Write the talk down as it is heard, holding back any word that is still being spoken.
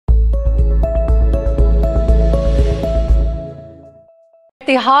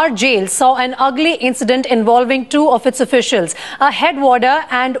Tihar jail saw an ugly incident involving two of its officials. A head warder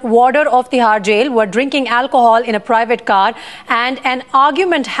and warder of Tihar jail were drinking alcohol in a private car, and an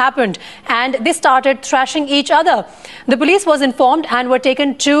argument happened and they started thrashing each other. The police was informed and were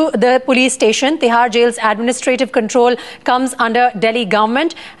taken to the police station. Tihar jail's administrative control comes under Delhi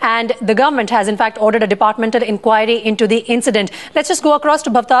government, and the government has in fact ordered a departmental inquiry into the incident. Let's just go across to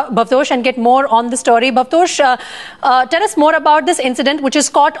Bhavtosh and get more on the story. Bhavtosh, tell us more about this incident, which is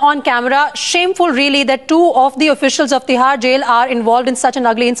caught on camera. Shameful, really, that two of the officials of Tihar jail are involved in such an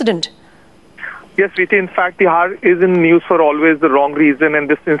ugly incident. Yes, Viti, in fact, Tihar is in news for always the wrong reason, and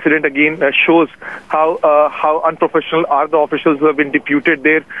this incident again shows how unprofessional are the officials who have been deputed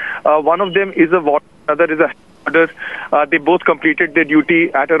there. One of them is a warder, another is a order. They both completed their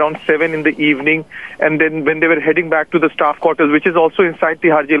duty at around 7 in the evening, and then when they were heading back to the staff quarters, which is also inside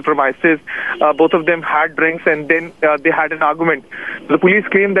Tihar jail premises, both of them had drinks, and then they had an argument. The police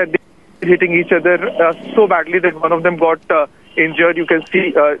claim that they were hitting each other so badly that one of them got injured. You can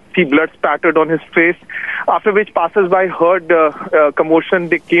see blood spattered on his face. After which passers-by heard commotion.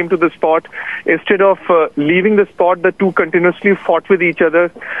 They came to the spot. Instead of leaving the spot, the two continuously fought with each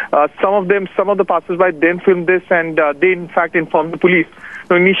other. Some of the passers-by then filmed this, and they in fact informed the police.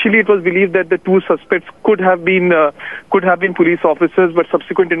 Now, initially, it was believed that the two suspects could have been police officers, but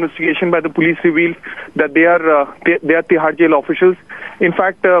subsequent investigation by the police revealed that they are Tihar jail officials. In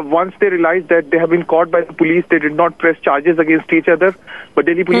fact, once they realized that they have been caught by the police, they did not press charges against each other. But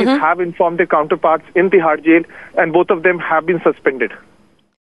Delhi police have informed their counterparts in Tihar jail, and both of them have been suspended.